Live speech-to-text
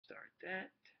that.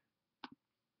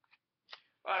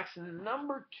 Box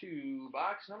number 2.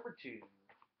 Box number 2.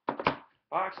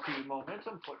 Box 2,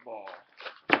 Momentum Football.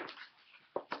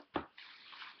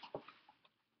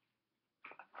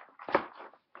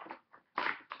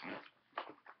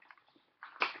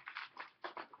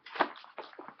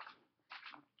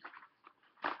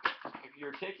 If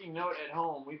you're taking note at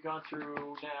home, we've gone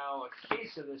through now a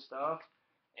case of this stuff.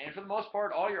 And for the most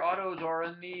part, all your autos are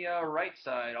in the right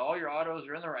side. All your autos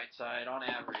are in the right side on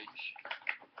average.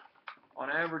 On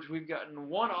average, we've gotten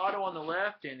 1 auto on the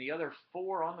left and the other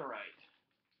 4 on the right.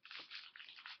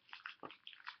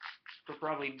 For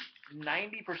probably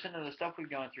 90% of the stuff we've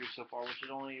gone through so far, which is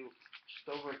only just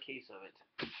over a case of it.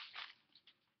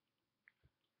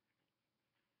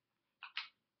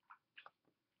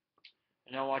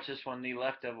 And now watch this one. The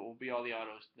left of it will be all the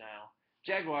autos now.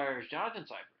 Jaguars, Jonathan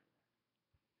Seifert.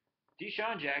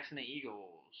 Deshaun Jackson, the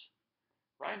Eagles.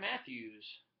 Ryan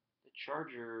Matthews, the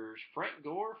Chargers. Frank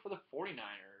Gore for the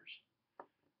 49ers.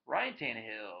 Ryan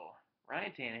Tannehill.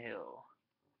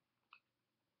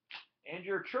 And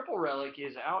your triple relic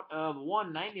is out of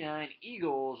 199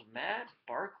 Eagles, Matt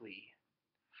Barkley.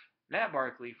 Matt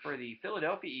Barkley for the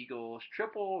Philadelphia Eagles,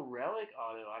 triple relic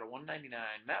auto out of 199.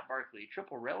 Matt Barkley,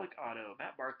 triple relic auto.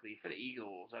 Matt Barkley for the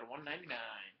Eagles out of 199.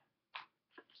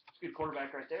 That's a good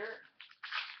quarterback right there.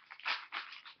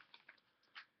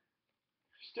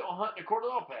 Still hunting a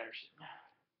Cordell Patterson.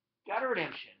 Got a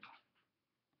redemption.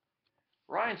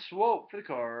 Ryan Swope for the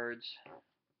Cards.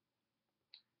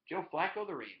 Joe Flacco,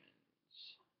 the Ravens.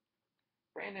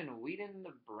 Brandon Whedon,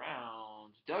 the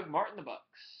Browns. Doug Martin, the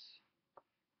Bucks.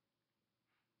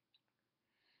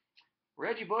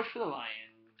 Reggie Bush for the Lions.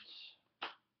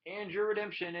 And your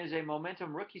redemption is a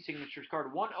Momentum Rookie Signatures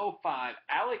card 105.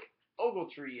 Alec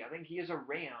Ogletree. I think he is a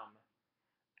Ram.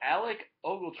 Alec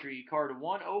Ogletree, card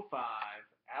 105.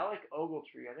 Alec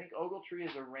Ogletree. I think Ogletree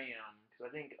is a Ram. Because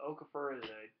I think Okafor is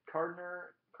a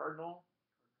Cardinal.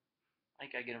 I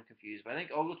think I get him confused. But I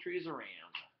think Ogletree is a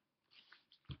Ram.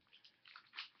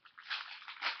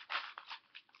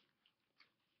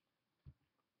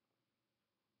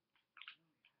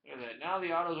 Look at that. Now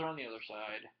the autos are on the other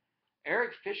side.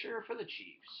 Eric Fisher for the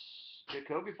Chiefs.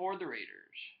 Jacoby Ford, the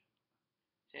Raiders.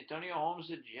 Santonio Holmes,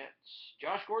 the Jets.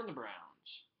 Josh Gordon, the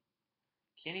Browns.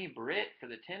 Kenny Britt for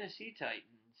the Tennessee Titans.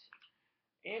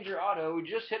 And your auto, we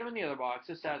just hit him in the other box.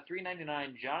 This out of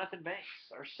 $3.99, Jonathan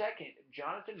Banks. Our second,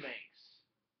 Jonathan Banks.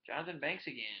 Jonathan Banks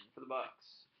again for the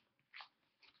Bucks.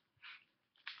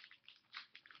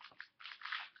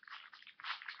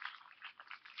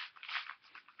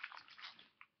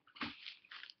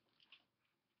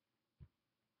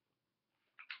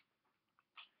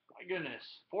 My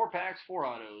goodness. 4 packs, 4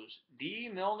 autos. D.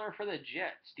 Milner for the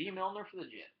Jets.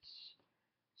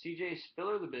 CJ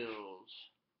Spiller, the Bills.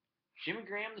 Jimmy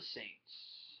Graham, the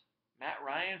Saints. Matt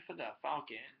Ryan for the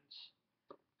Falcons.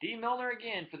 D. Milner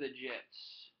again for the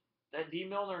Jets. That D.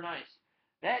 Milner, nice.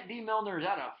 That D. Milner is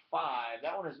out of 5.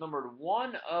 That one is numbered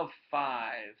 1 of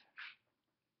 5.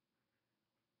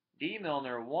 D.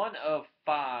 Milner, 1 of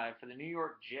 5 for the New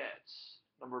York Jets.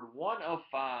 Numbered 1 of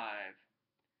 5.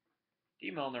 D.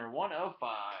 Milner, 1 of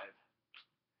 5.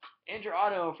 And your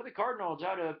auto for the Cardinals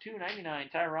out of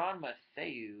 $2.99, Tyrann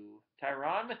Mathieu.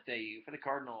 Tyrann Mathieu for the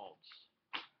Cardinals.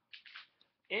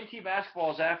 NT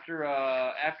basketballs after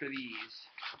these.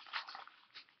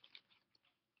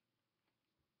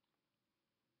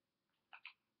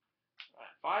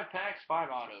 All right, 5 packs, 5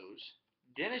 autos.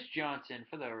 Dennis Johnson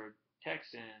for the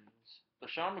Texans.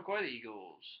 LaShawn McCoy, the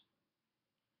Eagles.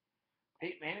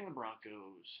 Peyton Manning, the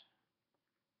Broncos.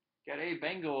 Got a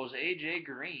Bengals, AJ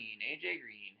Green.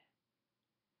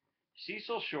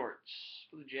 Cecil Shorts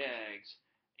for the Jags.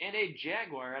 And a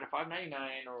Jaguar out of $5.99,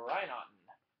 Ryan Otten.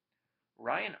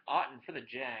 Ryan Otten for the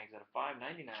Jags out of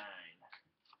 $5.99.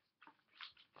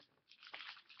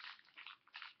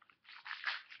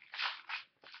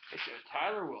 It's a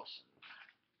Tyler Wilson.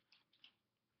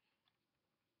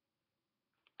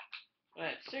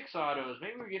 That's 6 autos.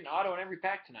 Maybe we're getting an auto in every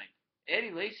pack tonight.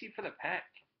 Eddie Lacy for the Pack.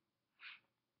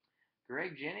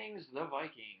 Greg Jennings, the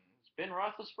Vikings. Ben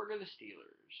Roethlisberger, the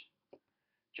Steelers.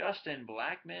 Justin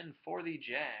Blackmon for the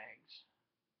Jags.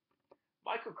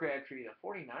 Michael Crabtree, the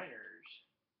 49ers.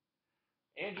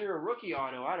 And your rookie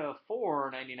auto out of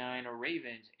 $4.99,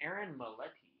 Ravens, Aaron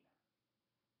Maletti.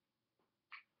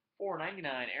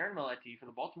 $4.99, Aaron Maletti for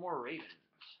the Baltimore Ravens.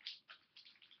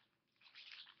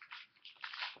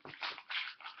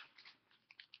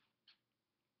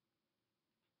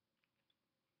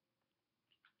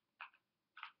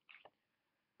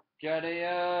 Got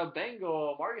a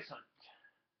Bengal, Marcus Hunt.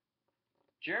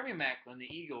 Jeremy Maclin,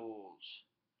 the Eagles.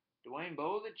 Dwayne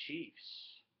Bowe, the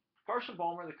Chiefs. Carson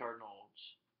Palmer, the Cardinals.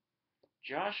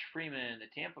 Josh Freeman, the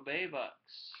Tampa Bay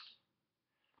Bucks.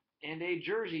 And a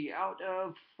jersey out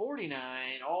of 49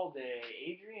 all day,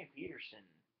 Adrian Peterson.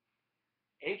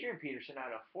 Adrian Peterson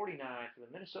out of 49 for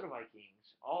the Minnesota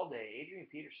Vikings. All day, Adrian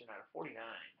Peterson out of 49.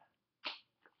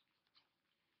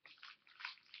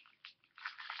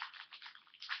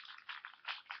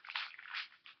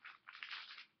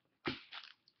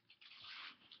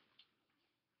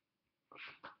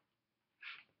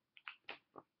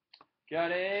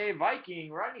 Got a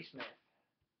Viking, Rodney Smith.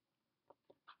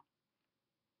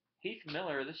 Heath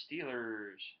Miller, the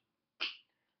Steelers.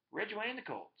 Reggie Wayne, the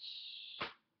Colts.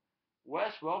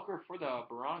 Wes Welker for the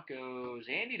Broncos.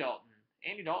 Andy Dalton.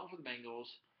 Andy Dalton for the Bengals.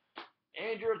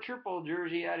 And your triple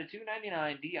jersey out of $2.99,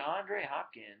 DeAndre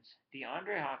Hopkins.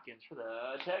 DeAndre Hopkins for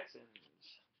the Texans.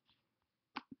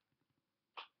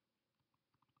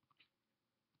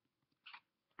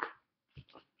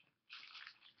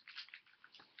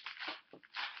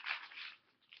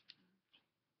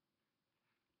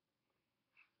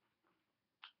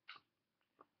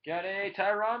 Got a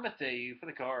Tyrann Mathieu for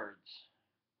the Cards.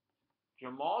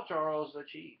 Jamal Charles, the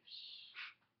Chiefs.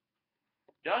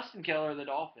 Justin Keller, the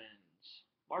Dolphins.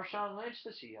 Marshawn Lynch, the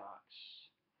Seahawks.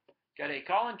 Got a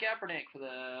Colin Kaepernick for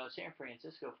the San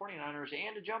Francisco 49ers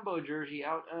and a jumbo jersey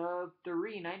out of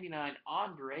 $3.99,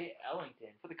 Andre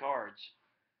Ellington for the Cards.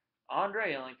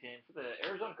 Andre Ellington for the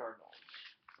Arizona Cardinals.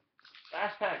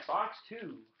 Last pack, box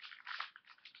 2.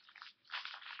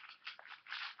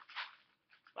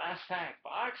 Last pack,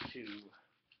 box 2.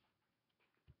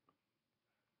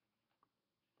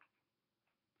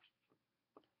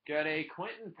 Got a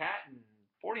Quentin Patton,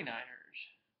 49ers.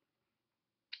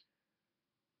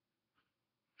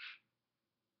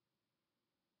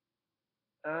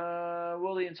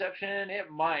 Will the Inception? It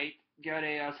might. Got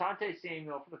a Asante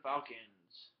Samuel for the Falcons.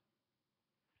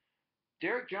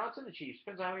 Derek Johnson, the Chiefs.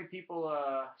 Depends on how many people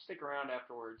stick around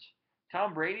afterwards.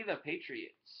 Tom Brady, the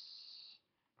Patriots.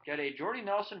 Got a Jordy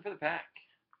Nelson for the Pack.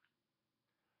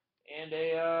 And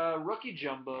a rookie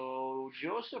jumbo,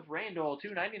 Joseph Randle,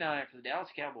 $2.99 for the Dallas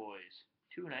Cowboys.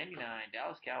 $2.99,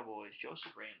 Dallas Cowboys,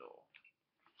 Joseph Randle.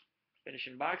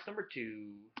 Finishing box number 2.